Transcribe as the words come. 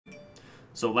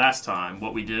So last time,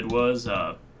 what we did was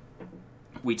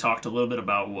we talked a little bit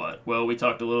about what? Well, we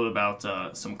talked a little bit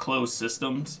about some closed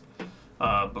systems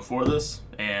before this,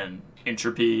 and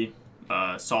entropy,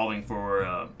 solving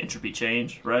for entropy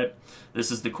change, right?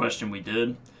 This is the question we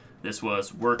did. This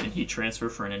was work and heat transfer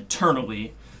for an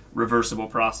internally reversible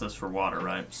process for water,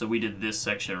 right? So we did this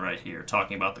section right here,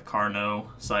 talking about the Carnot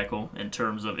cycle in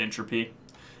terms of entropy,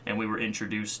 and we were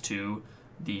introduced to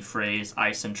the phrase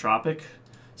isentropic.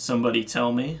 Somebody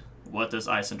tell me, what does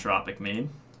isentropic mean?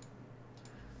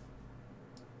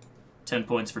 10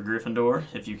 points for Gryffindor,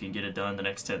 if you can get it done in the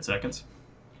next 10 seconds.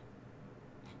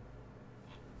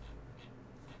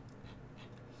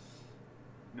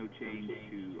 No change to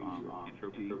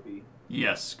entropy.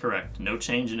 Yes, correct. No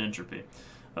change in entropy.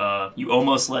 You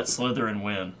almost let Slytherin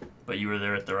win, but you were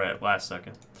there at the last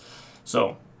second.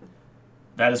 So,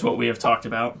 that is what we have talked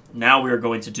about. Now we are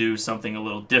going to do something a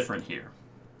little different here.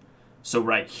 So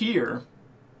right here,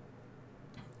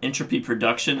 entropy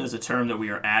production is a term that we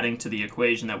are adding to the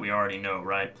equation that we already know,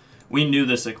 right? We knew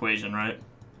this equation, right?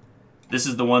 This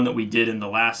is the one that we did in the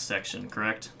last section,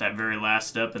 correct? That very last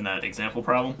step in that example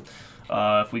problem.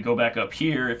 If we go back up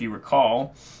here, if you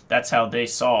recall, that's how they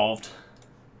solved.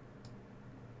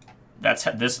 That's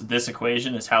how, this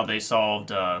equation is how they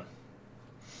solved.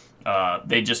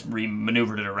 They just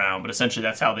maneuvered it around, but essentially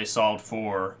that's how they solved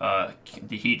for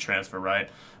the heat transfer, right?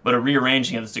 But a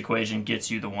rearranging of this equation gets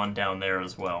you the one down there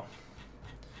as well.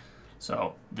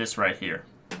 So this right here.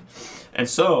 And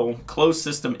so closed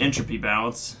system entropy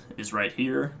balance is right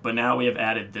here, but now we have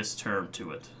added this term to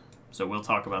it. So we'll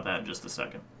talk about that in just a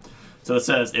second. So it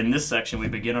says, in this section, we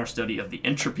begin our study of the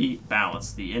entropy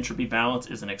balance. The entropy balance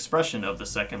is an expression of the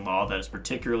second law that is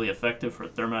particularly effective for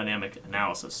thermodynamic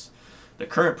analysis. The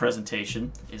current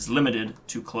presentation is limited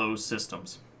to closed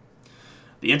systems.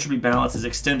 The entropy balance is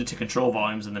extended to control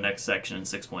volumes in the next section in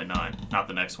 6.9, not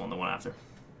the next one, the one after.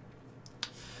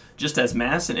 Just as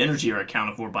mass and energy are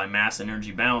accounted for by mass and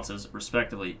energy balances,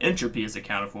 respectively, entropy is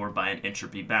accounted for by an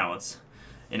entropy balance.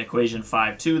 In equation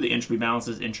 5.2, the entropy balance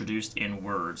is introduced in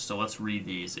words. So let's read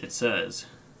these. It says,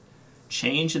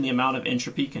 change in the amount of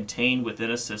entropy contained within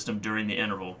a system during the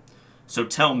interval. So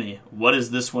tell me, what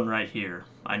is this one right here?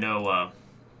 I know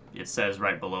it says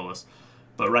right below us.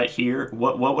 But right here,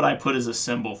 what would I put as a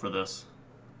symbol for this?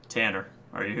 Tanner,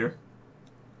 are you here?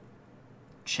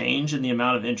 Change in the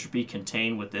amount of entropy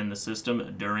contained within the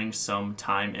system during some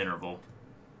time interval.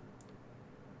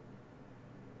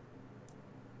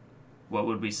 What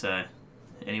would we say?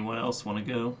 Anyone else want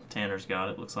to go? Tanner's got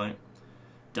it, looks like.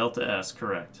 Delta S,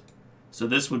 correct. So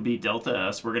this would be delta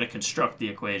S. We're going to construct the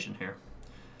equation here.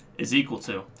 Is equal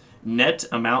to net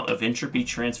amount of entropy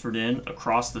transferred in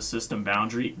across the system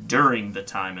boundary during the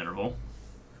time interval.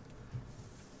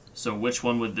 So which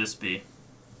one would this be?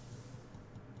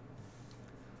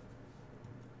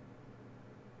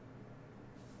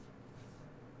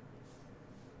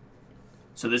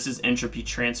 So this is entropy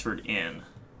transferred in.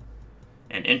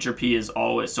 And entropy is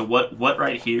always, so what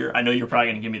right here, I know you're probably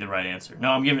going to give me the right answer.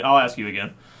 No, I'll ask you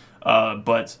again.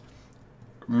 But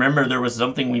remember, there was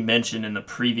something we mentioned in the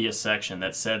previous section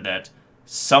that said that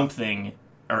something,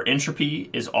 or entropy,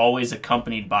 is always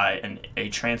accompanied by a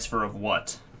transfer of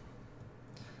what?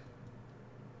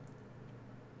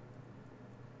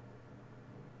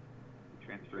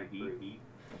 Transfer of heat.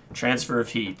 Transfer of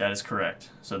heat, that is correct.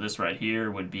 So this right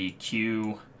here would be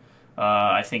Q.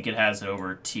 I think it has it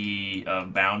over T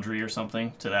boundary or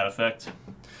something to that effect.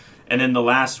 And then the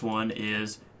last one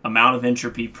is amount of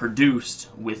entropy produced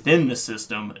within the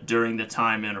system during the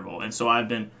time interval. And so I've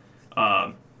been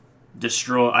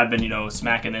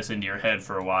smacking this into your head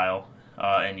for a while.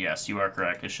 And yes, you are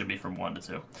correct. It should be from 1 to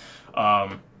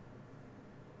 2.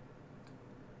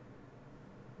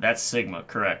 That's sigma,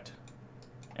 correct.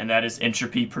 And that is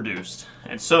entropy produced.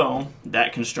 And so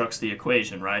that constructs the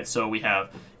equation, right? So we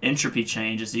have entropy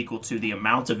change is equal to the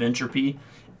amount of entropy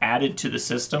added to the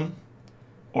system,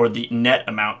 or the net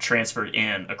amount transferred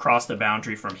in across the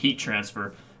boundary from heat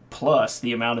transfer, plus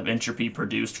the amount of entropy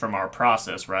produced from our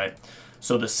process, right?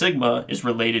 So the sigma is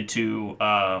related to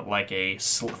like a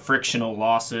frictional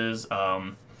losses,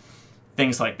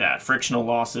 things like that. Frictional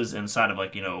losses inside of,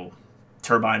 like,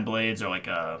 turbine blades, or like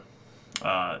a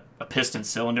piston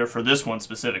cylinder. For this one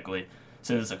specifically,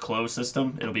 since it's a closed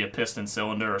system, it'll be a piston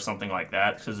cylinder or something like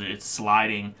that, because it's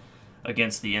sliding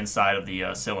against the inside of the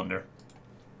cylinder,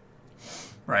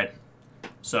 right?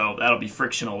 So that'll be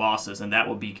frictional losses, and that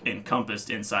will be encompassed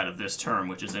inside of this term,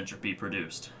 which is entropy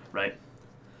produced, right?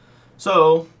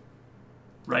 So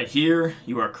right here,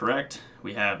 you are correct.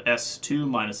 We have S2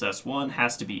 minus S1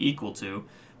 has to be equal to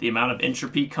the amount of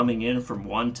entropy coming in from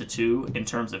 1 to 2 in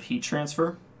terms of heat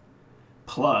transfer,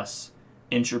 plus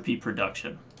entropy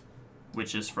production,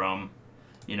 which is from,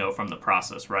 from the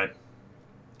process, right?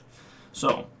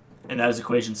 So, and that is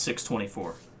equation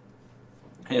 624.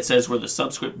 And it says where the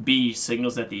subscript b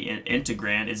signals that the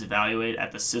integrand is evaluated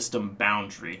at the system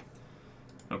boundary.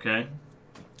 Okay?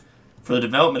 For the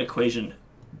development equation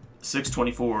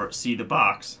 624, see the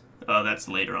box. That's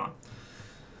later on.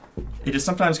 It is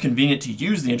sometimes convenient to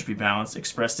use the entropy balance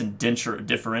expressed in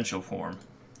differential form.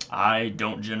 I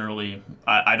don't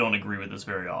agree with this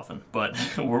very often, but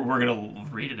we're going to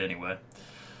read it anyway.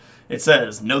 It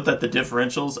says, note that the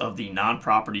differentials of the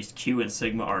non-properties Q and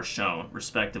sigma are shown,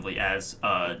 respectively, as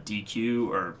dq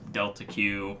or delta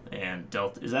Q and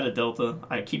delta. Is that a delta?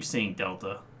 I keep saying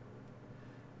delta.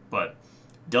 But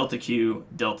delta Q,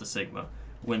 delta sigma,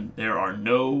 when there are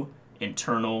no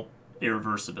internal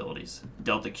irreversibilities.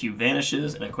 Delta Q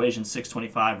vanishes, and equation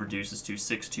 625 reduces to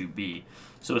 62b.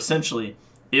 So essentially,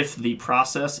 if the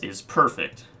process is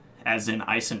perfect, as in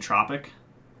isentropic,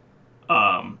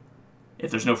 if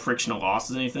there's no frictional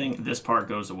losses or anything, this part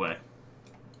goes away,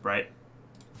 right?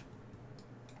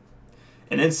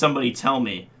 And then somebody tell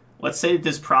me, let's say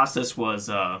this process was,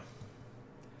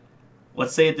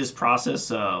 let's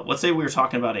say we were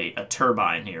talking about a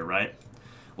turbine here, right?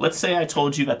 Let's say I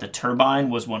told you that the turbine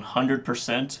was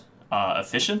 100%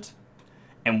 efficient,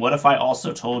 and what if I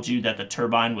also told you that the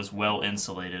turbine was well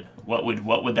insulated? What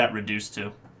would that reduce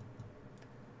to?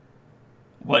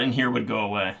 What in here would go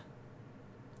away?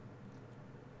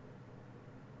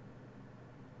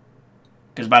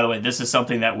 Because, by the way, this is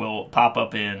something that will pop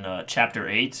up in Chapter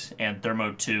 8 and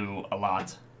Thermo 2 a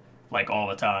lot, like all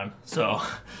the time. So,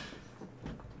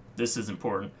 this is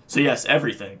important. So, yes,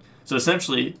 everything. So,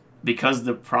 essentially, because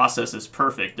the process is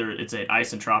perfect, it's an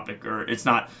isentropic, or it's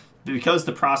not, because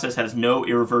the process has no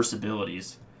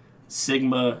irreversibilities,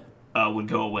 sigma would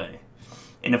go away.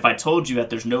 And if I told you that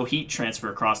there's no heat transfer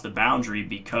across the boundary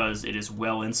because it is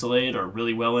well insulated or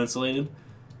really well insulated,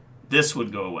 this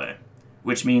would go away.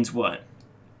 Which means what?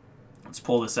 Let's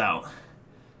pull this out.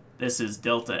 This is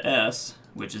delta S,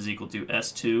 which is equal to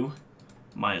S2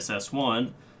 minus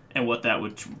S1. And what that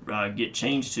would get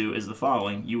changed to is the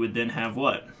following. You would then have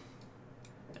what?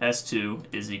 S2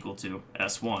 is equal to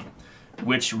S1,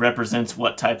 which represents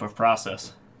what type of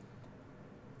process?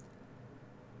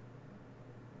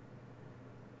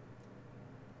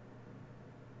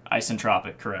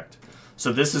 Isentropic, correct.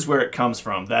 So this is where it comes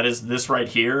from. That is, this right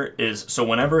here is, so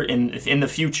whenever in the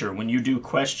future, when you do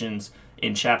questions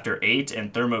in Chapter 8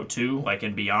 and Thermo 2, like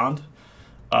and beyond,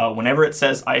 whenever it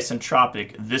says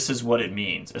isentropic, this is what it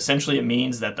means. Essentially, it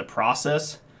means that the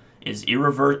process is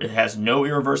it has no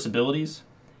irreversibilities,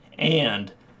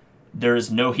 and there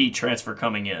is no heat transfer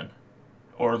coming in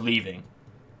or leaving.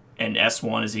 And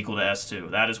S1 is equal to S2.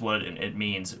 That is what it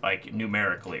means, like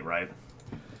numerically, right?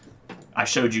 I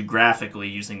showed you graphically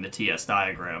using the TS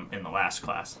diagram in the last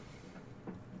class.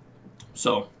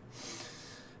 So,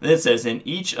 then it says, in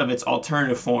each of its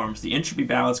alternative forms, the entropy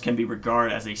balance can be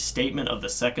regarded as a statement of the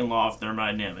second law of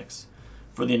thermodynamics.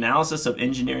 For the analysis of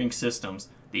engineering systems,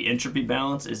 the entropy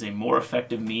balance is a more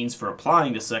effective means for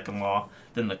applying the second law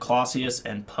than the Clausius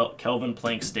and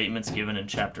Kelvin-Planck statements given in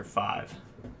Chapter 5.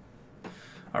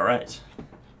 All right.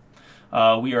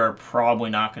 We are probably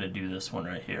not going to do this one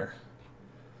right here.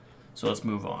 So let's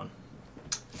move on.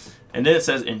 And then it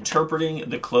says, interpreting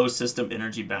the closed system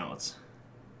energy balance.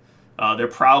 They're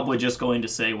probably just going to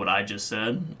say what I just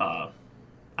said.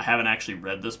 I haven't actually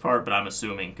read this part, but I'm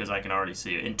assuming because I can already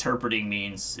see it. Interpreting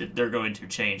means they're going to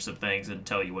change some things and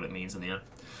tell you what it means in the end.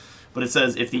 But it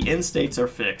says, if the end states are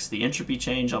fixed, the entropy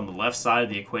change on the left side of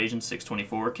the equation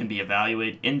 624 can be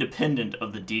evaluated independent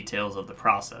of the details of the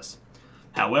process.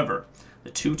 However,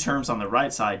 the two terms on the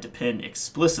right side depend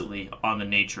explicitly on the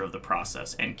nature of the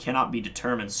process and cannot be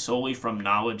determined solely from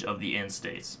knowledge of the end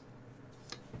states.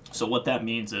 So what that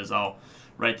means is, I'll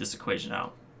write this equation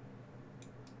out.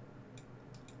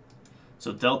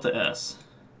 So delta S,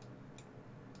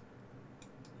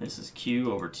 this is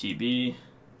Q over TB,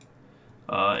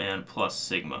 and plus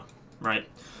sigma, right?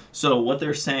 So what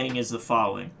they're saying is the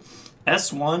following.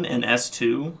 S1 and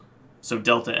S2, so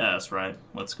delta S, right?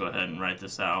 Let's go ahead and write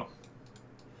this out.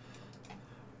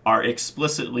 Are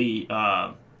explicitly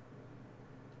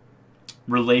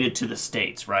related to the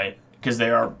states, right? Because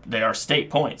they are state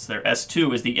points. Their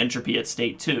S2 is the entropy at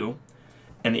state 2,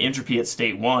 and the entropy at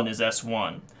state 1 is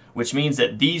S1, which means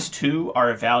that these two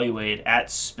are evaluated at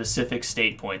specific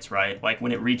state points, right? Like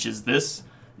when it reaches this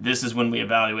is when we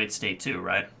evaluate state 2,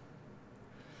 right?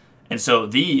 And so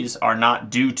these are not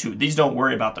due to, these don't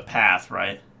worry about the path,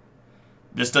 right?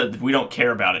 We don't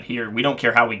care about it here. We don't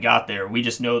care how we got there. We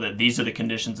just know that these are the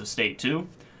conditions of state 2,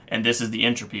 and this is the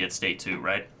entropy at state 2,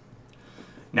 right?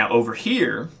 Now over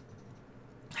here,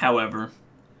 however,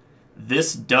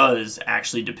 this does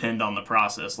actually depend on the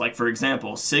process. Like for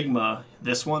example, sigma,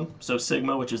 this one, so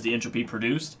sigma, which is the entropy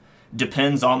produced,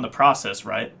 depends on the process,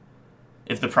 right?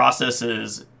 If the process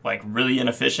is like really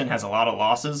inefficient, has a lot of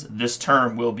losses, this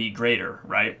term will be greater,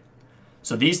 right?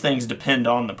 So these things depend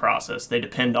on the process. They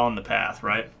depend on the path,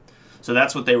 right? So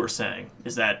that's what they were saying,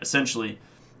 is that essentially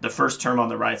the first term on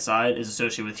the right side is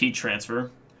associated with heat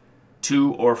transfer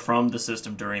to or from the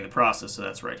system during the process. So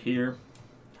that's right here.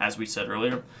 As we said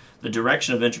earlier, the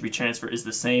direction of entropy transfer is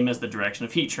the same as the direction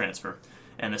of heat transfer,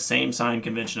 and the same sign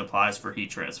convention applies for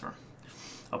heat transfer.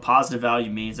 A positive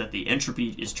value means that the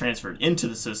entropy is transferred into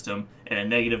the system, and a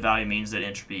negative value means that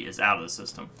entropy is out of the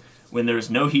system. When there is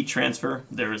no heat transfer,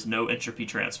 there is no entropy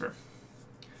transfer.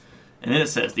 And then it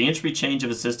says, the entropy change of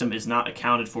a system is not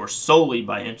accounted for solely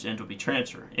by entropy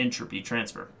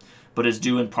transfer, but is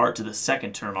due in part to the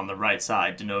second term on the right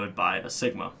side, denoted by a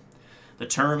sigma. The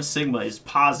term sigma is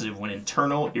positive when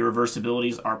internal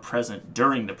irreversibilities are present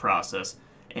during the process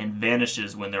and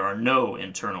vanishes when there are no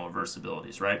internal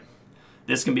reversibilities, right?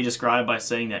 This can be described by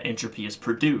saying that entropy is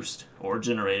produced or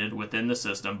generated within the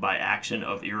system by action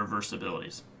of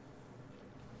irreversibilities.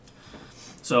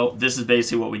 So this is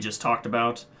basically what we just talked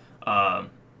about.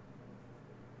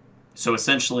 So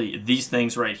essentially these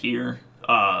things right here,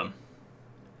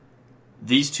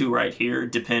 these two right here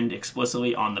depend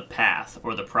explicitly on the path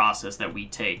or the process that we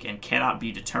take and cannot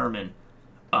be determined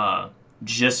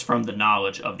just from the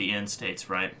knowledge of the end states,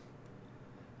 right?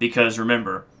 Because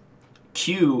remember,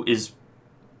 Q is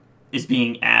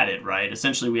being added, right?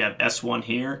 Essentially we have S1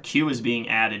 here, Q is being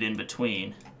added in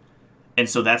between, and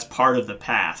so that's part of the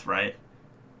path, right?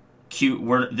 Q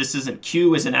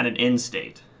isn't at an end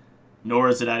state, nor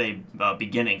is it at a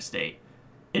beginning state.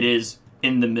 It is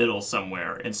in the middle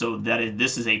somewhere, and so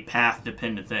this is a path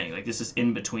dependent thing. Like this is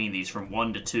in between these from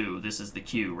 1 to 2. This is the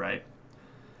Q, right?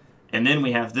 And then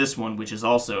we have this one, which is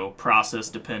also process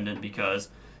dependent, because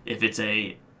if it's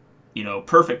a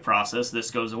perfect process,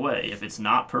 this goes away. If it's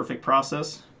not perfect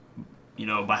process,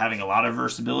 by having a lot of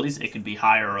reversibilities, it could be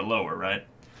higher or lower, right?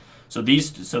 So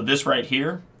this right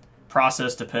here,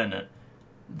 process dependent.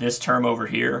 This term over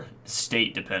here,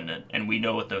 state dependent, and we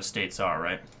know what those states are,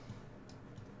 right?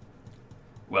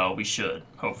 Well, we should,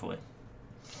 hopefully.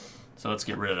 So let's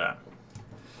get rid of that.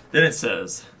 Then it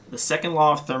says, the second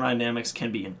law of thermodynamics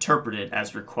can be interpreted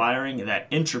as requiring that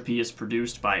entropy is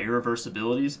produced by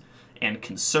irreversibilities and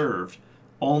conserved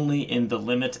only in the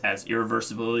limit as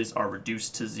irreversibilities are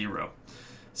reduced to 0.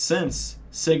 Since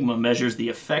sigma measures the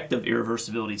effect of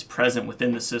irreversibilities present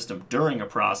within the system during a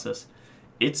process,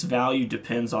 its value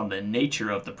depends on the nature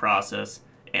of the process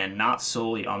and not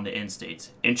solely on the end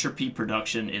states. Entropy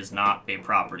production is not a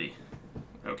property.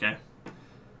 Okay?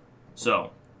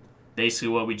 So, basically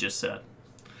what we just said.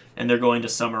 And they're going to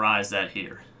summarize that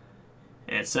here.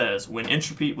 And it says, when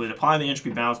applying the entropy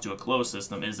balance to a closed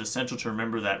system, it is essential to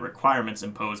remember that requirements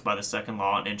imposed by the second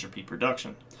law on entropy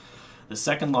production. The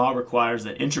second law requires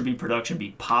that entropy production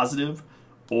be positive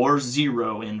or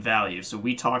 0 in value. So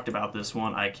we talked about this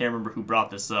one. I can't remember who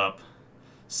brought this up.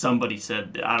 Somebody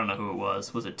said, I don't know who it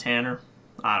was. Was it Tanner?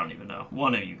 I don't even know.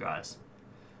 One of you guys.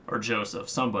 Or Joseph.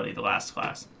 Somebody, the last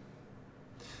class.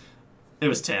 It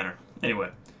was Tanner.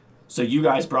 Anyway, so you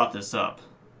guys brought this up.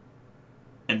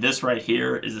 And this right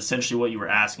here is essentially what you were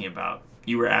asking about.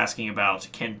 You were asking about,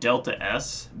 can delta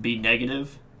S be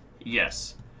negative?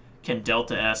 Yes. Can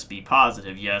delta S be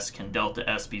positive? Yes. Can delta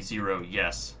S be 0?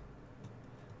 Yes.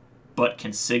 But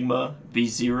can sigma be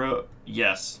 0?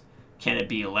 Yes. Can it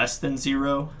be less than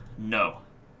 0? No.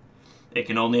 It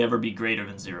can only ever be greater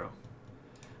than 0.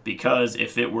 Because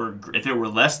if it were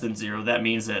less than 0, that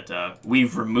means that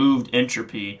we've removed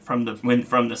entropy from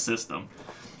the system.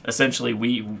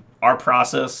 Essentially, our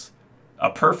process,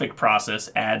 a perfect process,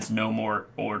 adds no more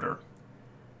order.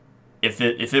 If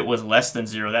it was less than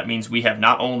 0, that means we have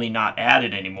not only not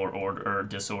added any more order or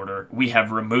disorder, we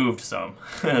have removed some.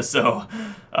 So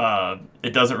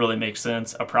it doesn't really make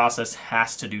sense. A process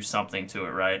has to do something to it,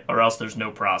 right? Or else there's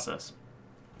no process.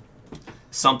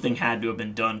 Something had to have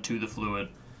been done to the fluid,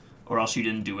 or else you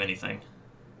didn't do anything.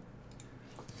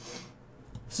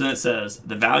 So it says,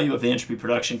 the value of the entropy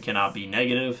production cannot be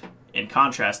negative. In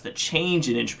contrast, the change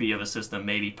in entropy of a system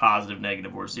may be positive,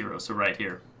 negative, or 0. So right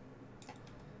here.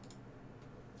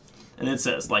 And it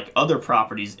says, like other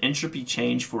properties, entropy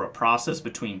change for a process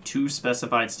between two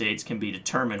specified states can be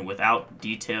determined without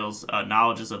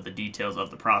knowledges of the details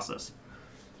of the process.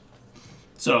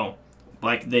 So,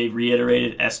 like they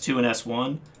reiterated, S2 and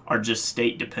S1 are just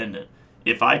state dependent.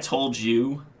 If I told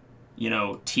you,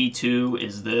 T2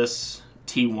 is this,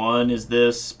 T1 is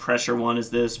this, pressure 1 is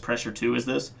this, pressure 2 is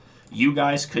this, you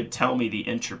guys could tell me the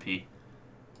entropy,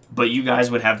 but you guys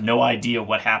would have no idea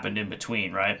what happened in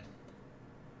between, right?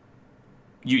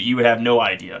 You would have no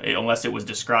idea unless it was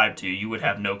described to you. You would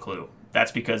have no clue.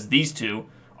 That's because these two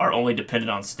are only dependent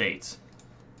on states.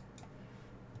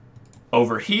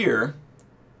 Over here,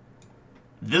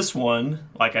 this one,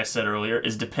 like I said earlier,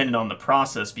 is dependent on the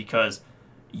process because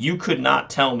you could not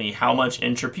tell me how much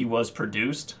entropy was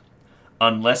produced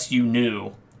unless you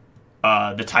knew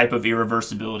the type of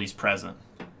irreversibilities present.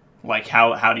 Like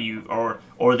how do you,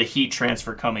 or the heat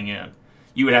transfer coming in.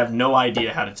 You would have no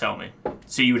idea how to tell me.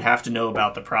 So you would have to know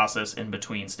about the process in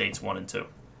between states 1 and 2.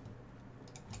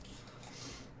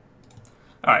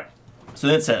 All right, so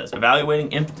then it says,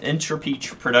 evaluating entropy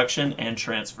production and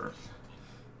transfer.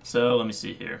 So let me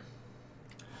see here.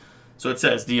 So it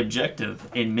says, the objective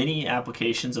in many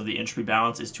applications of the entropy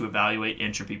balance is to evaluate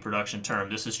entropy production term.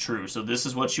 This is true. So this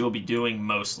is what you'll be doing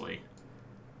mostly.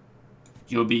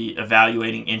 You'll be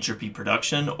evaluating entropy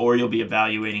production, or you'll be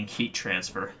evaluating heat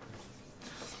transfer.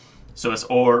 So it's,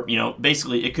 or, you know,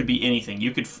 basically it could be anything.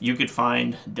 You could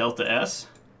find delta S,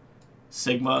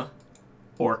 sigma,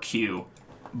 or Q,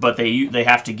 but they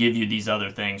have to give you these other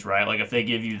things, right? Like if they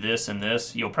give you this and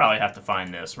this, you'll probably have to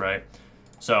find this, right?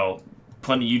 So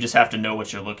you just have to know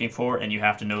what you're looking for, and you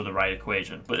have to know the right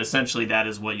equation. But essentially that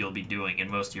is what you'll be doing in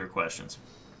most of your questions.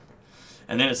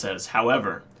 And then it says,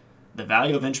 however, the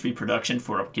value of entropy production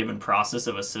for a given process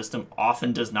of a system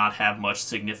often does not have much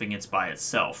significance by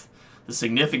itself. The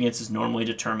significance is normally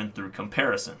determined through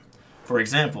comparison. For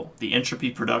example, the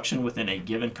entropy production within a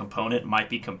given component might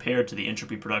be compared to the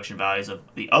entropy production values of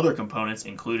the other components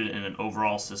included in an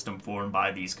overall system formed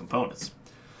by these components.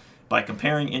 By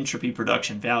comparing entropy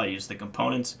production values, the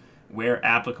components where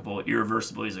applicable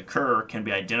irreversibilities occur can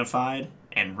be identified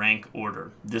and rank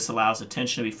ordered. This allows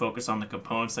attention to be focused on the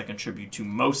components that contribute to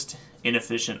most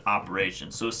inefficient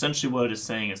operations. So essentially what it is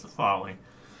saying is the following,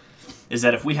 is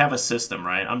that if we have a system,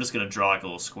 right, I'm just going to draw like a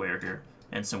little square here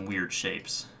and some weird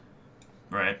shapes,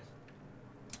 right?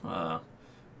 I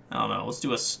don't know, let's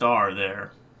do a star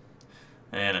there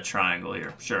and a triangle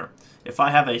here, sure. If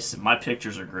I have my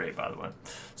pictures are great, by the way.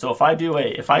 So if I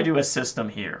do a system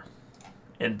here,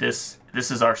 and this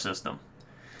is our system,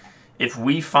 if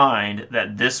we find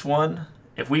that this one,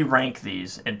 if we rank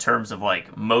these in terms of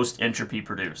like most entropy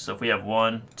produced, so if we have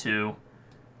 1, 2,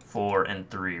 4, and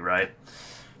 3, right?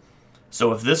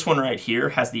 So if this one right here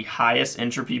has the highest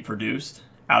entropy produced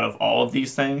out of all of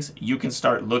these things, you can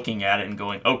start looking at it and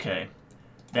going, okay,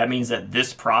 that means that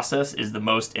this process is the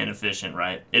most inefficient,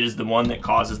 right? It is the one that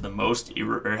causes the most,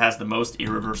 or has the most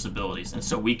irreversibilities. And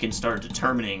so we can start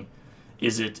determining,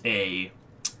 is it a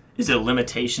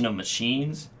limitation of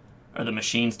machines? Are the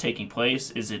machines taking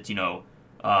place? Is it, you know,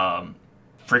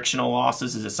 frictional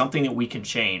losses? Is it something that we can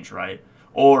change, right?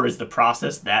 Or is the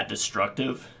process that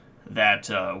destructive that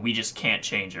we just can't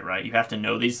change it, right? You have to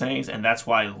know these things, and that's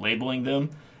why labeling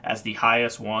them as the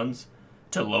highest ones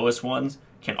to lowest ones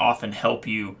can often help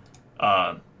you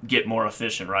get more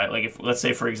efficient, right? Like if, let's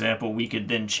say for example, we could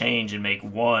then change and make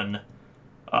 1,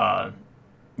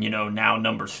 you know, now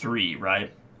number 3,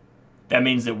 right? That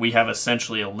means that we have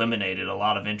essentially eliminated a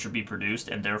lot of entropy produced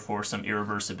and therefore some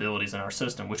irreversibilities in our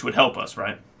system, which would help us,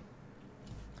 right?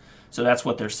 So that's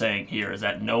what they're saying here, is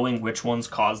that knowing which ones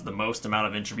cause the most amount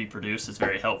of entropy produced is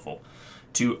very helpful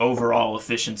to overall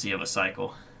efficiency of a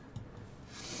cycle.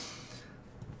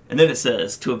 And then it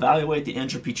says, to evaluate the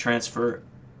entropy transfer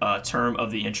term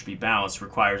of the entropy balance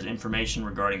requires information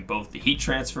regarding both the heat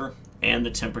transfer and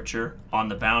the temperature on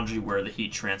the boundary where the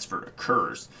heat transfer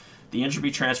occurs. The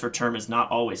entropy transfer term is not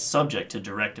always subject to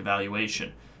direct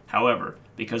evaluation. However,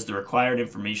 because the required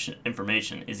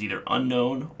information is either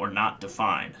unknown or not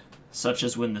defined, such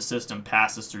as when the system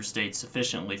passes through states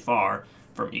sufficiently far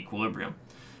from equilibrium.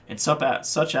 In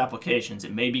such applications,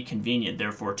 it may be convenient,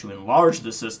 therefore, to enlarge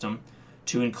the system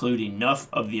to include enough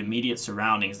of the immediate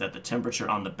surroundings that the temperature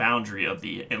on the boundary of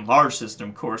the enlarged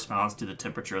system corresponds to the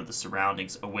temperature of the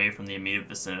surroundings away from the immediate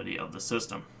vicinity of the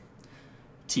system.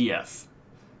 TF.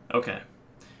 Okay.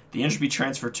 The entropy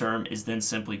transfer term is then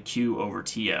simply Q over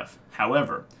TF.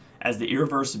 However, as the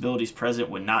irreversibilities present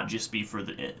would not just be for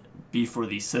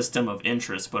the system of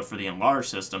interest, but for the enlarged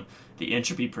system, the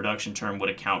entropy production term would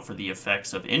account for the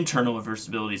effects of internal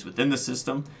irreversibilities within the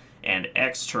system and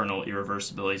external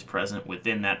irreversibilities present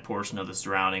within that portion of the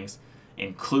surroundings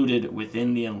included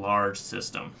within the enlarged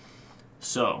system.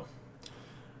 So,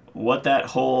 what that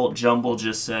whole jumble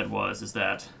just said is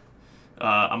that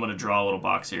I'm going to draw a little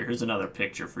box here. Here's another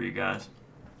picture for you guys.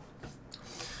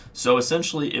 So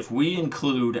essentially, if we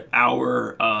include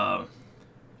our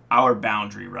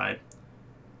boundary, right,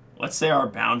 let's say our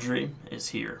boundary is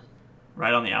here,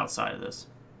 right on the outside of this.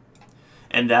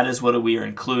 And that is what we are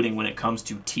including when it comes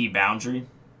to T boundary,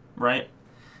 right?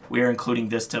 We are including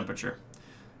this temperature.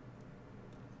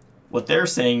 What they're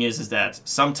saying is that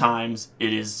sometimes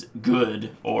it is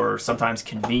good or sometimes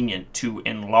convenient to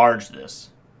enlarge this,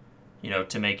 you know,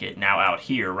 to make it now out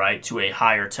here, right, to a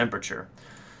higher temperature.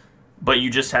 But you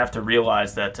just have to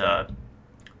realize that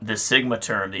the sigma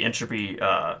term, the entropy,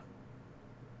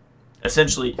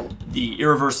 essentially the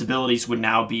irreversibilities would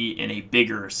now be in a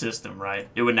bigger system, right?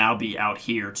 It would now be out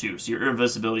here too. So your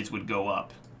irreversibilities would go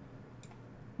up.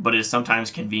 But it is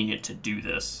sometimes convenient to do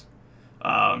this.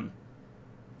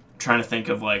 Trying to think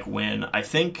of like when I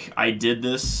think I did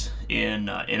this in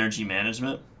energy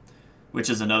management, which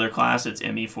is another class. It's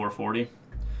ME 440.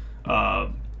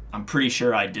 I'm pretty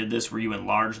sure I did this where you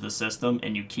enlarge the system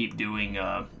and you keep doing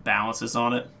balances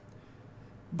on it.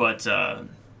 But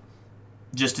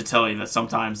just to tell you that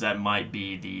sometimes that might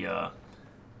be the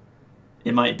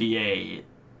it might be a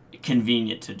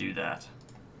convenient to do that.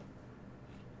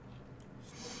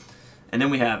 And then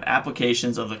we have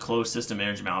applications of the closed system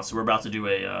energy balance. So we're about to do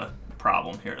a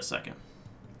problem here in a second.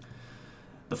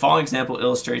 The following example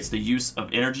illustrates the use of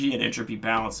energy and entropy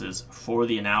balances for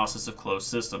the analysis of closed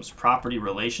systems. Property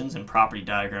relations and property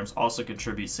diagrams also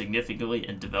contribute significantly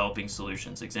in developing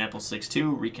solutions. Example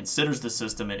 6.2 reconsiders the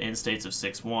system in end states of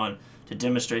 6.1 to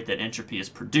demonstrate that entropy is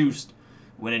produced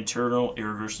when internal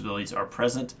irreversibilities are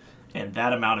present, and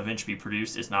that amount of entropy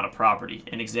produced is not a property.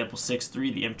 In example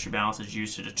 6.3, the entropy balance is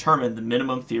used to determine the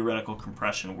minimum theoretical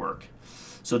compression work.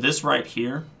 So this right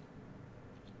here,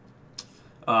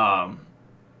 let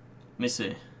me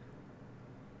see.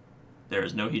 There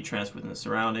is no heat transfer within the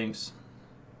surroundings.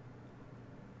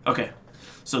 Okay,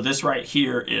 so this right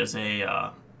here is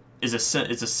it's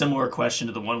a similar question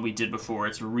to the one we did before.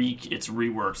 It's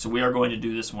reworked. So we are going to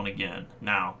do this one again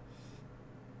now.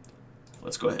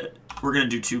 Let's go ahead. We're going to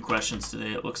do 2 questions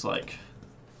today, it looks like.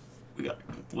 We got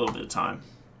a little bit of time.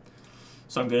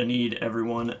 So I'm going to need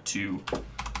everyone to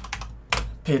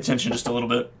pay attention just a little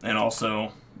bit and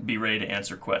also be ready to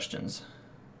answer questions.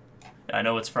 I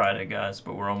know it's Friday, guys,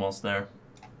 but we're almost there.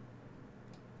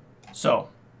 So,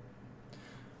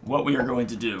 what we are going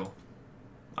to do,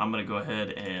 I'm going to go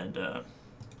ahead and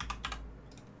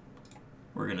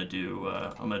we're going to do,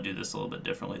 I'm going to do this a little bit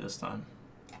differently this time.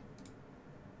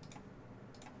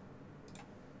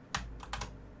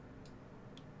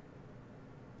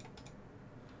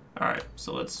 Alright,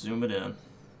 so let's zoom it in.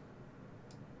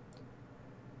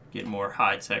 Get more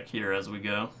high-tech here as we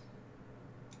go.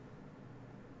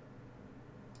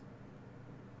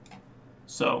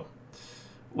 So,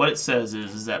 what it says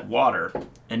is that water,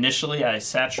 initially at a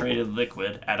saturated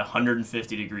liquid at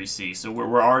 150 degrees C. So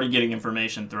we're already getting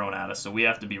information thrown at us, so we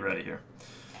have to be ready here.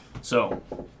 So,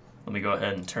 let me go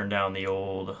ahead and turn down the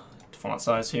old font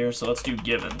size here. So let's do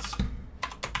givens.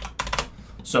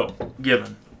 So,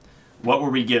 given. What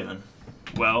were we given?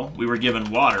 Well, we were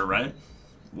given water, right?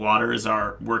 Water is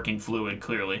our working fluid,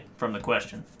 clearly, from the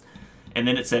question. And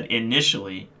then it said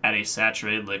initially at a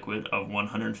saturated liquid of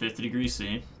 150 degrees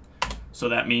C. So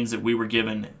that means that we were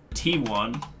given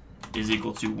T1 is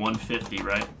equal to 150,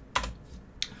 right?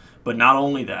 But not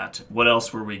only that, what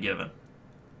else were we given?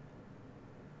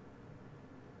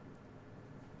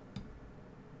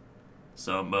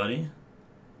 Somebody?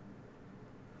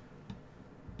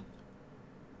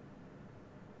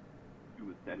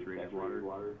 Saturated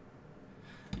water.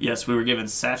 Yes, we were given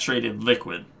saturated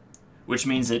liquid, which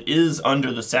means it is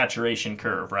under the saturation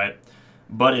curve, right?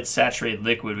 But it's saturated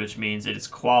liquid, which means that its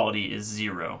quality is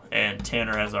 0. And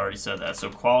Tanner has already said that. So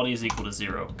quality is equal to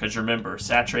 0. Because remember,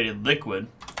 saturated liquid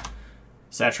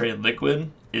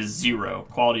is 0,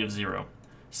 quality of 0.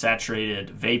 Saturated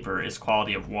vapor is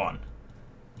quality of 1.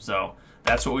 So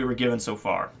that's what we were given so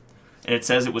far. And it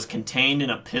says it was contained in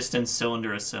a piston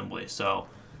cylinder assembly. So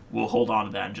we'll hold on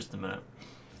to that in just a minute.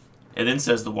 It then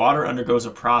says the water undergoes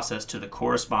a process to the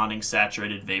corresponding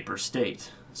saturated vapor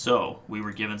state. So we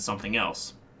were given something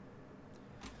else.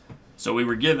 So we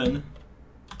were given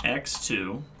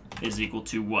x2 is equal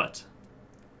to what?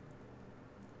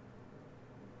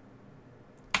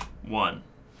 1.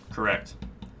 Correct.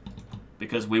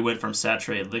 Because we went from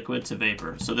saturated liquid to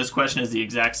vapor. So this question is the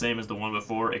exact same as the one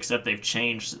before, except they've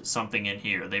changed something in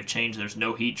here. They've changed there's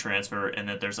no heat transfer and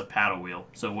that there's a paddle wheel.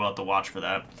 So we'll have to watch for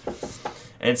that.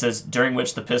 And it says during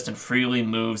which the piston freely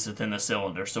moves within the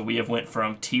cylinder. So we have went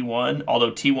from T1, although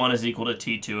T1 is equal to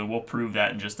T2, and we'll prove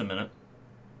that in just a minute.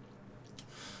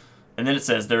 And then it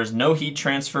says there is no heat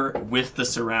transfer with the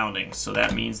surroundings. So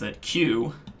that means that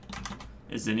Q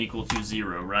is then equal to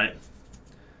 0, right?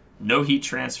 No heat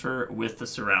transfer with the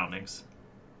surroundings.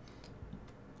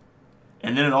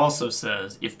 And then it also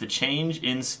says, if the change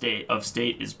in state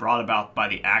is brought about by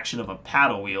the action of a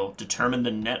paddle wheel, determine the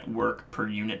net work per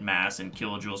unit mass in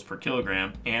kilojoules per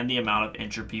kilogram and the amount of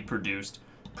entropy produced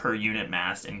per unit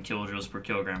mass in kilojoules per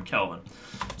kilogram Kelvin.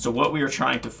 So what we are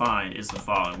trying to find is the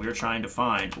following. We are trying to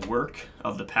find work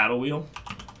of the paddle wheel.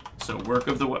 So work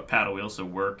of the paddle wheel, so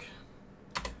work.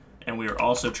 And we are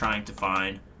also trying to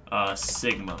find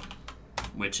sigma,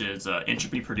 which is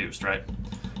entropy produced, right?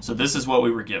 So this is what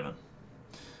we were given.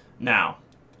 Now,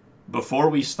 before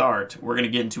we start, we're going to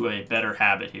get into a better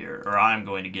habit here, or I'm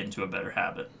going to get into a better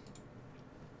habit.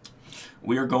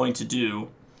 We are going to do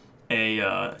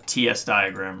a TS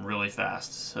diagram really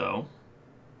fast. So,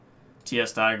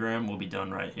 TS diagram will be done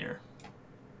right here.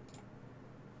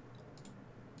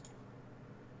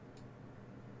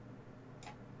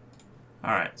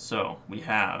 Alright, so we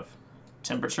have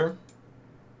temperature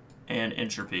and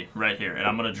entropy right here. And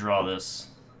I'm going to draw this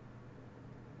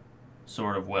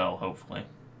sort of well, hopefully.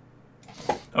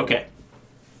 Okay.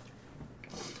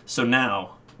 So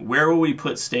now, where will we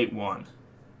put state 1?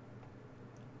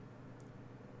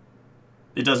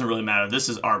 It doesn't really matter. This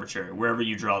is arbitrary, wherever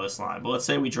you draw this line. But let's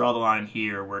say we draw the line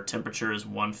here where temperature is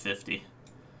 150.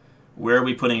 Where are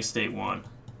we putting state 1?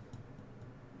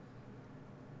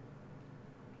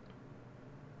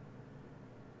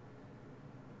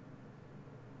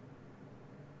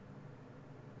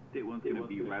 State 1's going to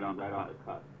be right on the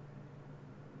cut.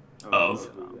 Of?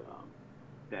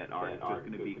 That R, so it's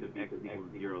going to be, because X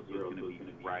equals 0, so it's going to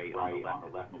be right on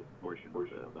the left portion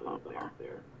of the hump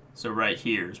there. So right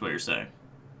here is what you're saying.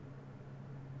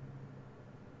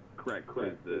 Correct.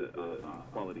 The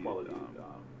quality of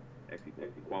X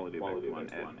quality of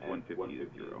X1 at 150 is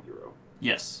 0.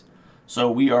 Yes.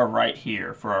 So we are right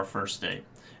here for our first state.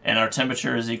 And our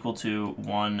temperature is equal to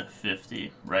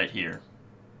 150 right here.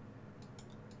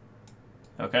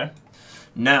 Okay?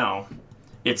 Now,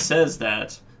 it says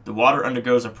that the water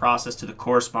undergoes a process to the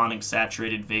corresponding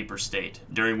saturated vapor state,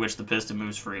 during which the piston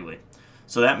moves freely.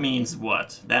 So that means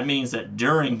what? That means that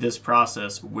during this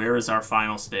process, where is our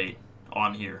final state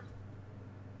on here?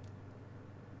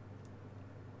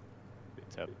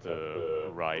 It's at the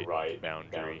right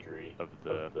boundary of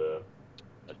the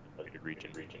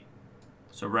region.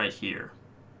 So right here,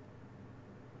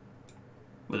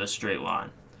 with a straight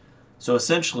line. So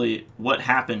essentially, what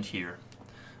happened here,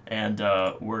 and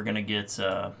we're going to get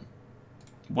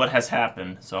what has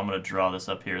happened. So I'm going to draw this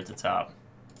up here at the top.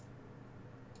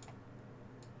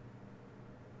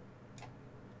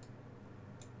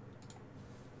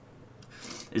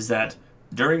 Is that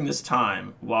during this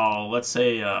time, while let's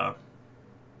say, I'm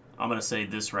going to say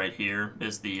this right here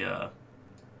is the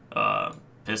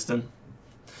piston.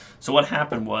 So what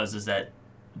happened is that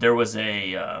there was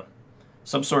a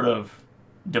some sort of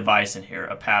device in here,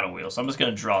 a paddle wheel. So I'm just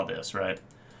going to draw this, right?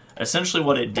 Essentially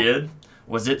what it did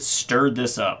was it stirred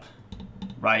this up,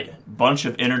 right? Bunch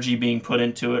of energy being put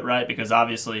into it, right? Because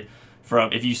obviously,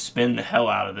 if you spin the hell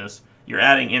out of this, you're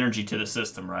adding energy to the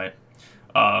system, right?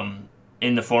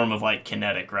 In the form of like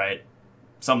kinetic, right?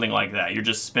 Something like that. You're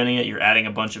just spinning it, you're adding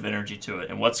a bunch of energy to it.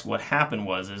 And what happened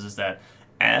is that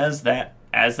as that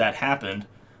happened,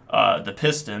 the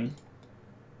piston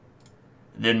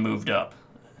then moved up.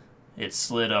 It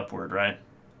slid upward, right?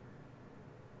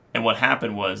 And what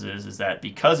happened is that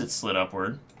because it slid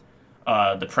upward,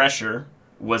 the pressure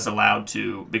was allowed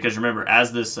to, because remember,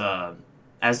 as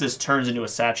this turns into a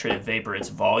saturated vapor, its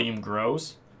volume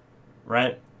grows,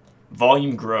 right?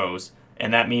 Volume grows,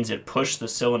 and that means it pushed the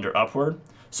cylinder upward.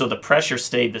 So the pressure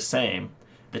stayed the same,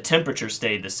 the temperature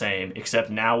stayed the same, except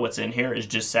now what's in here is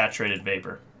just saturated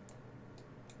vapor.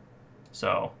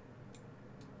 So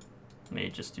let me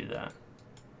just do that.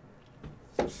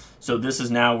 So this is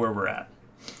now where we're at.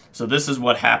 So this is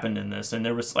what happened in this, and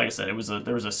there was, like I said,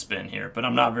 there was a spin here, but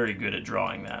I'm not very good at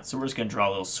drawing that. So we're just going to draw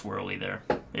a little swirly there.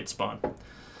 It spun.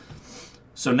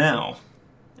 So now,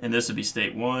 and this would be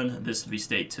state 1, this would be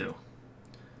state 2.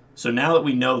 So now that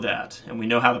we know that, and we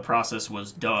know how the process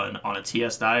was done on a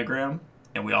TS diagram,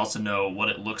 and we also know what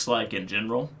it looks like in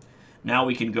general, now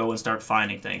we can go and start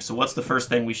finding things. So what's the first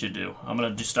thing we should do? I'm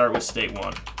going to start with state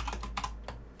 1.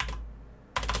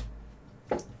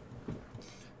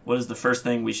 What is the first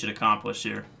thing we should accomplish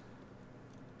here?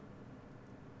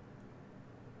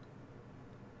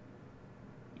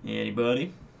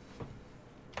 Anybody?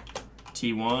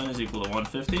 T1 is equal to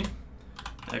 150.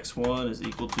 X1 is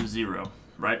equal to 0,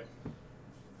 right?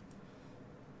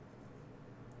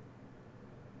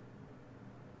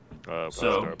 So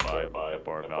start by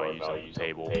bar values on the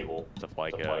table, stuff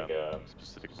like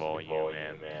specific volume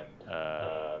and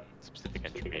specific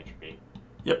entropy.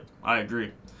 Yep, I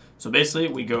agree. So basically,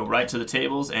 we go right to the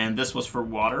tables, and this was for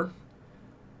water.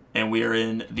 and we are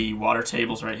in the water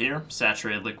tables right here,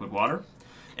 saturated liquid water,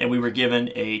 and we were given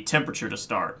a temperature to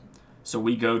start. So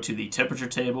we go to the temperature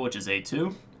table, which is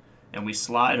A2, and we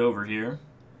slide over here,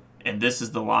 and this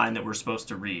is the line that we're supposed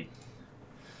to read.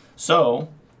 So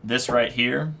this right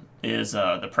here is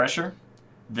the pressure.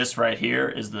 This right here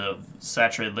is the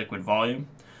saturated liquid volume.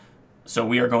 So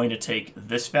we are going to take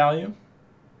this value.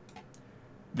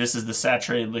 This is the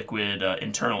saturated liquid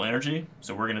internal energy,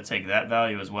 so we're going to take that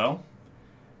value as well.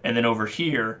 And then over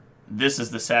here, this is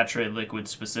the saturated liquid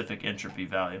specific entropy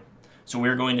value. So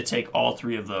we're going to take all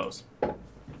three of those.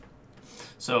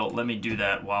 So let me do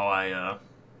that while I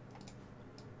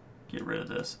get rid of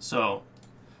this. So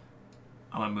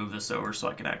I'm going to move this over so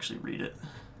I can actually read it.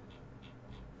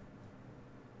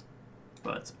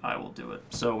 But I will do it.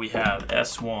 So we have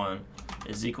S1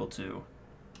 is equal to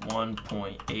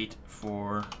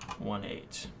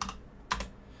 1.8418.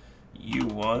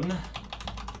 U1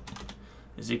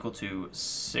 is equal to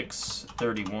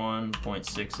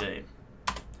 631.68.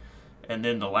 And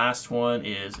then the last one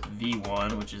is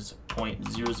V1, which is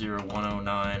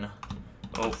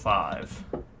 0.0010905.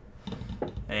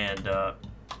 And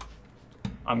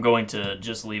I'm going to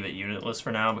just leave it unitless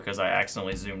for now because I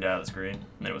accidentally zoomed out of the screen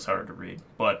and it was hard to read.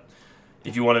 But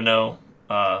if you want to know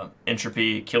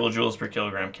entropy, kilojoules per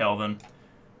kilogram Kelvin,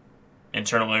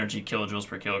 internal energy, kilojoules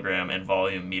per kilogram, and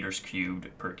volume, meters cubed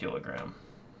per kilogram,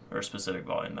 or specific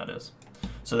volume, that is.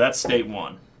 So that's state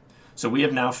 1. So we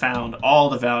have now found all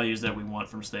the values that we want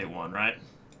from state 1, right?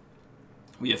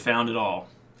 We have found it all.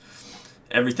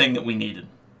 Everything that we needed.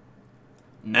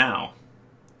 Now,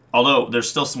 although there's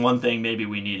still one thing maybe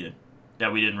we needed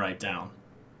that we didn't write down.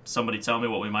 Somebody tell me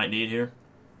what we might need here.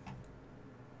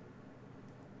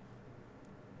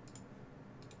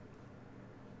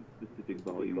 Specific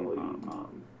volume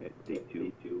at state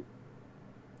 2.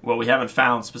 Well, we haven't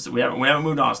found specific. We haven't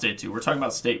moved on to state 2. We're talking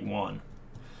about state 1.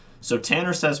 So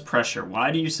Tanner says pressure.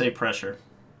 Why do you say pressure?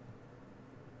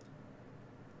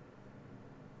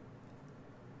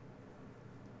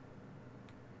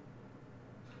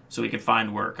 So we can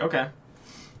find work. Okay.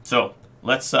 So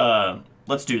let's do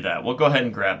that. We'll go ahead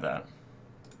and grab that.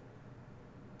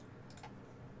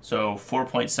 So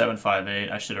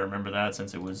 4.758. I should remember that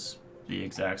since it was the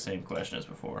exact same question as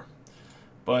before.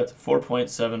 But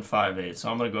 4.758.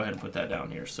 So I'm going to go ahead and put that down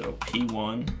here. So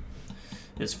P1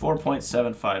 is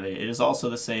 4.758. It is also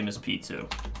the same as P2.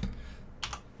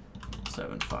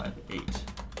 758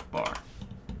 bar.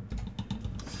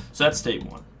 So that's state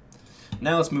 1.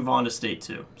 Now let's move on to state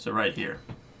 2. So right here.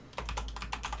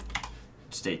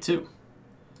 State 2.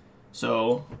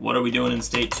 So what are we doing in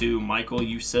state 2? Michael,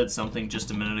 you said something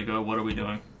just a minute ago. What are we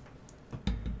doing?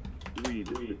 We need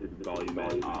the volume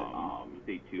at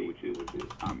state 2, which is x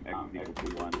equal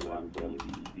to 1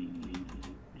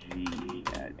 G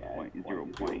at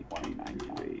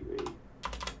 0.2928.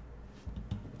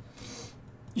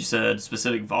 You said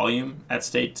specific volume at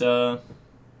state 2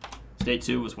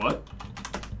 was what?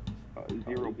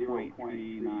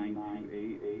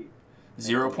 0.3928.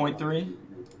 0.3?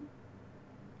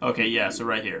 Okay, yeah, so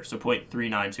right here. So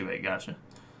 0.3928, gotcha.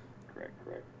 Correct.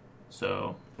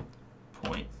 So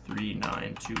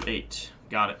 0.3928,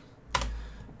 got it.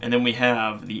 And then we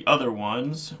have the other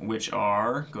ones, which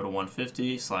are, go to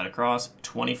 150, slide across,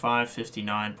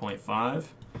 2559.5.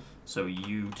 So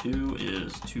U2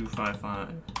 is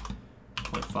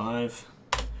 255.5.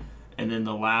 And then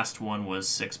the last one was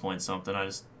 6 point something. I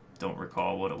just don't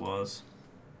recall what it was.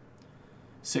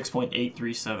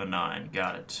 6.8379,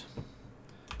 got it.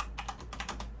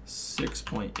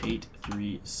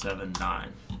 6.8379.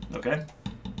 Okay?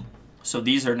 So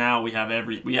these are now, we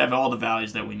have all the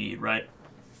values that we need, right?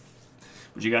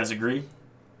 Would you guys agree?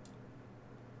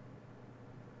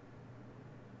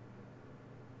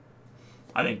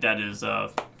 I think that is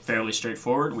fairly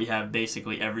straightforward. We have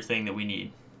basically everything that we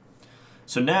need.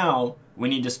 So now we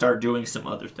need to start doing some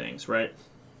other things, right?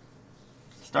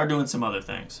 Start doing some other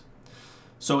things.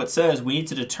 So it says we need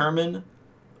to determine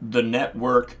the net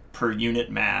work per unit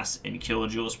mass in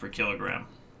kilojoules per kilogram.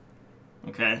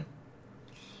 Okay?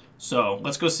 So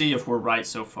let's go see if we're right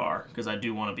so far, because I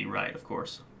do want to be right, of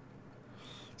course.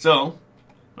 So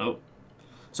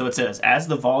it says, as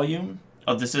the volume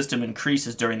of the system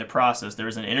increases during the process, there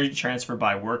is an energy transfer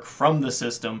by work from the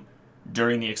system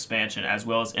during the expansion, as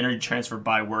well as energy transfer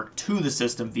by work to the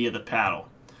system via the paddle.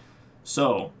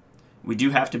 So we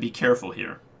do have to be careful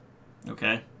here,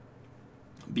 okay?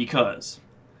 Because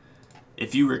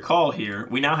if you recall here,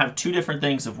 we now have two different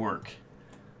things of work.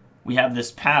 We have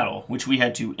this paddle, which we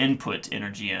had to input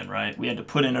energy in, right? We had to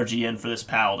put energy in for this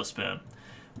paddle to spin.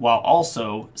 While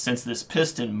also, since this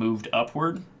piston moved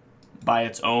upward by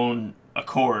its own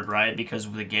accord, right, because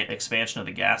of the expansion of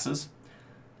the gases,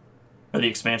 or the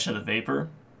expansion of the vapor,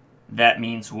 that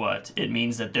means what? It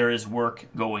means that there is work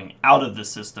going out of the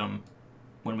system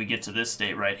when we get to this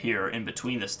state right here, in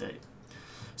between the state.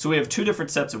 So we have two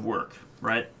different sets of work,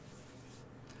 right?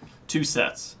 Two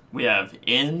sets. We have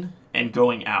in and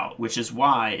going out, which is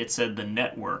why it said the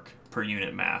net work per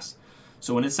unit mass.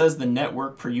 So when it says the net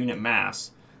work per unit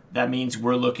mass, that means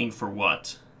we're looking for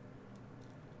what?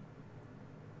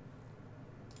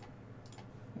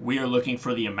 We are looking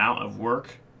for the amount of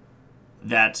work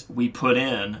that we put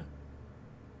in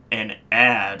and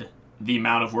add the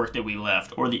amount of work that we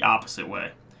left, or the opposite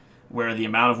way, where the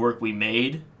amount of work we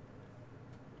made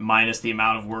minus the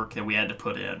amount of work that we had to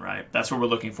put in, right? That's what we're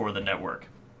looking for, the net work.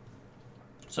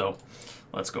 So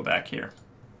let's go back here.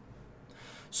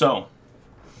 So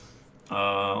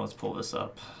let's pull this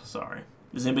up. Sorry.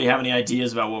 Does anybody have any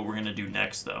ideas about what we're going to do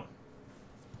next, though?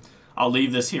 I'll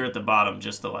leave this here at the bottom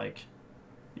just to, like,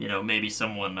 you know, maybe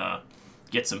someone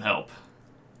get some help.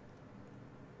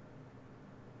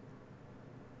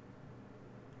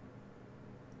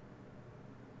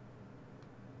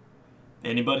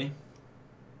 Anybody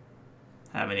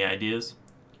have any ideas?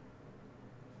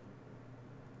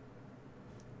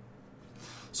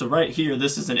 So right here,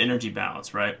 this is an energy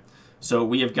balance, right? So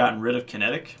we have gotten rid of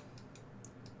kinetic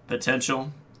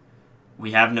potential.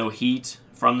 We have no heat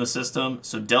from the system.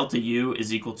 So delta U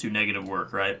is equal to negative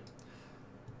work, right?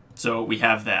 So we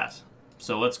have that.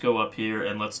 So let's go up here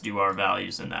and let's do our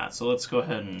values in that. So let's go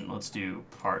ahead and let's do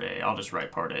part A. I'll just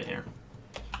write part A here.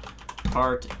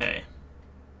 Part A.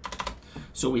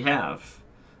 So we have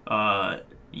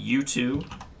U2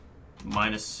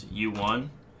 minus U1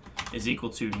 is equal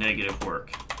to negative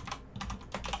work,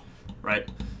 right?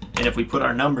 And if we put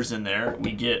our numbers in there,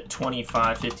 we get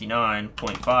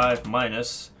 2559.5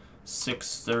 minus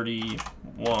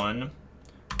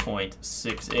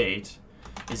 631.68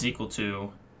 is equal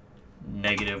to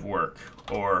negative work,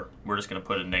 or we're just going to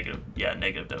put a negative, yeah,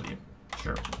 negative W,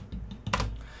 sure.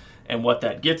 And what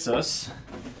that gets us,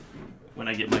 when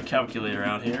I get my calculator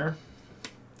out here,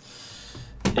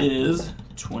 is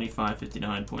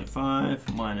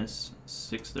 2559.5 minus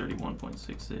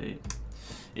 631.68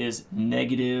 is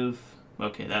negative,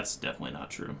 okay, that's definitely not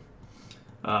true.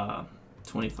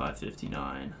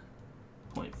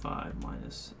 2559.5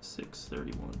 minus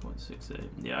 631.68.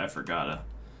 Yeah, I forgot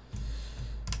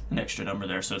an extra number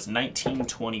there. So it's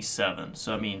 1927.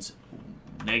 So that means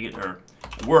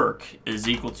work is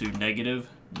equal to negative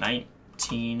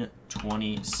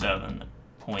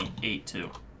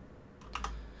 1927.82.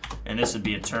 And this would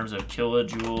be in terms of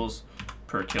kilojoules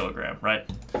per kilogram, right?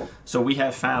 So we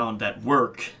have found that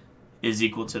work is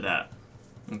equal to that,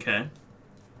 okay?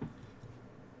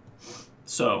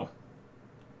 So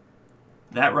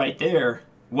that right there,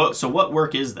 so what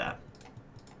work is that?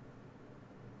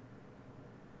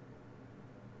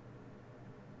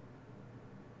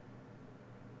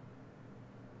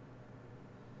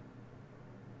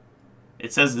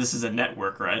 It says this is a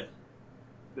network, right?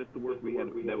 That's the work we had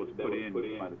that was put in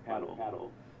by the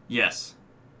paddle. Yes.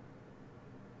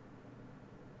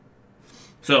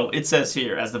 So it says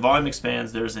here, as the volume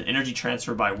expands, there is an energy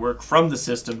transfer by work from the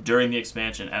system during the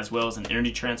expansion, as well as an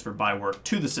energy transfer by work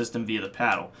to the system via the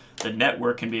paddle. The net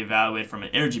work can be evaluated from an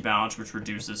energy balance, which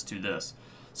reduces to this.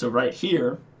 So right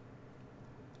here,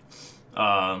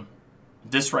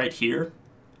 this right here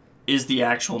is the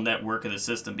actual net work of the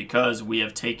system, because we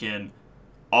have taken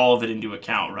all of it into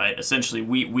account, right? Essentially,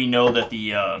 we know that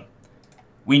the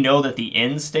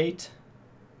end state.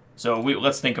 So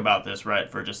let's think about this, right,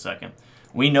 for just a second.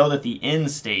 We know that the end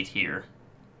state here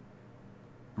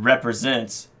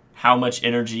represents how much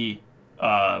energy.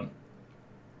 Because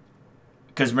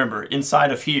remember,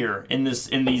 inside of here, in this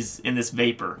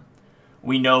vapor,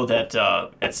 we know that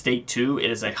at state 2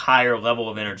 it is a higher level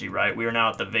of energy, right? We are now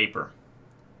at the vapor.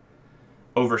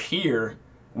 Over here,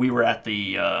 we were at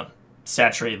the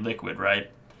saturated liquid,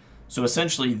 right? So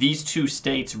essentially, these two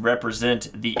states represent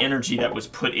the energy that was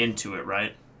put into it,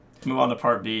 right? Let's move on to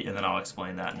part B, and then I'll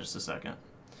explain that in just a second.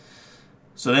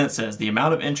 So then it says, the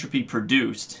amount of entropy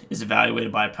produced is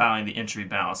evaluated by applying the entropy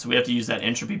balance. So we have to use that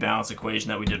entropy balance equation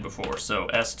that we did before. So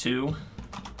S2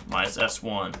 minus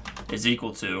S1 is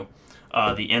equal to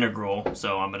the integral.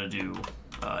 So I'm going to do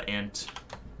int,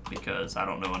 because I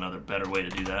don't know another better way to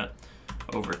do that,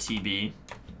 over TB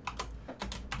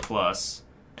plus,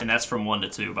 and that's from 1 to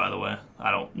 2, by the way.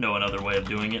 I don't know another way of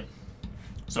doing it.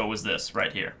 So it was this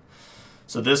right here.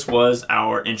 So this was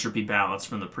our entropy balance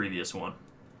from the previous one.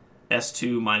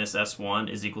 S2 minus S1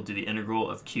 is equal to the integral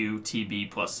of Q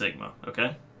TB plus sigma,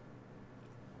 okay?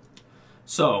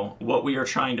 So what we are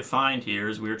trying to find here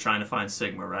is we are trying to find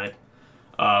sigma, right?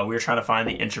 we're trying to find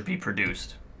the entropy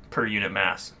produced per unit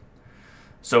mass.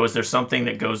 So is there something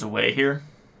that goes away here?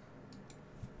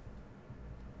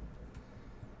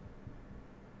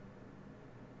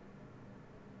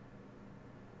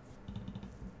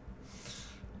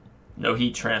 No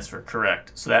heat transfer,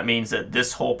 correct. So that means that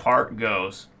this whole part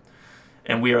goes,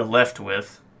 and we are left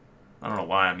with, I don't know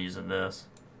why I'm using this.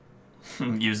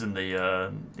 I'm using the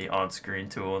on-screen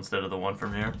tool instead of the one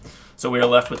from here. So we are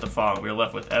left with the following. We are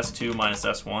left with S2 minus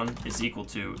S1 is equal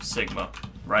to sigma,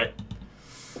 right?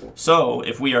 So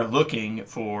if we are looking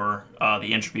for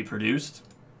the entropy produced,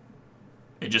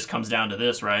 it just comes down to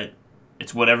this, right?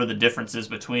 It's whatever the difference is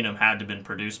between them had to have been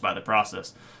produced by the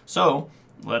process. So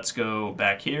let's go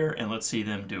back here and let's see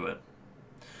them do it.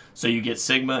 So you get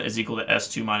sigma is equal to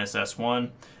S2 minus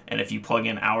S1. And if you plug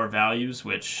in our values,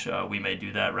 which we may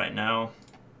do that right now,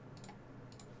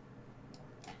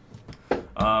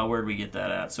 where did we get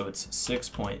that at? So it's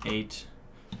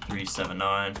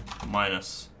 6.8379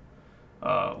 minus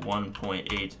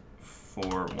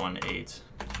 1.8418.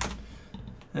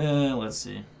 Let's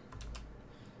see.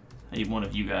 I need one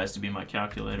of you guys to be my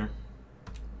calculator.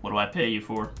 What do I pay you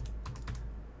for?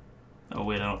 Oh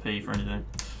wait, I don't pay you for anything.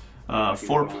 4.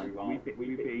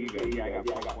 We pay you guys. Yeah, I got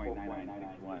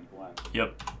 4.9991.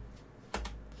 Yep.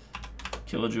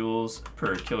 Kilojoules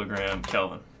per kilogram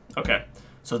Kelvin. Okay,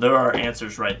 so there are our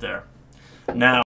answers right there. Now.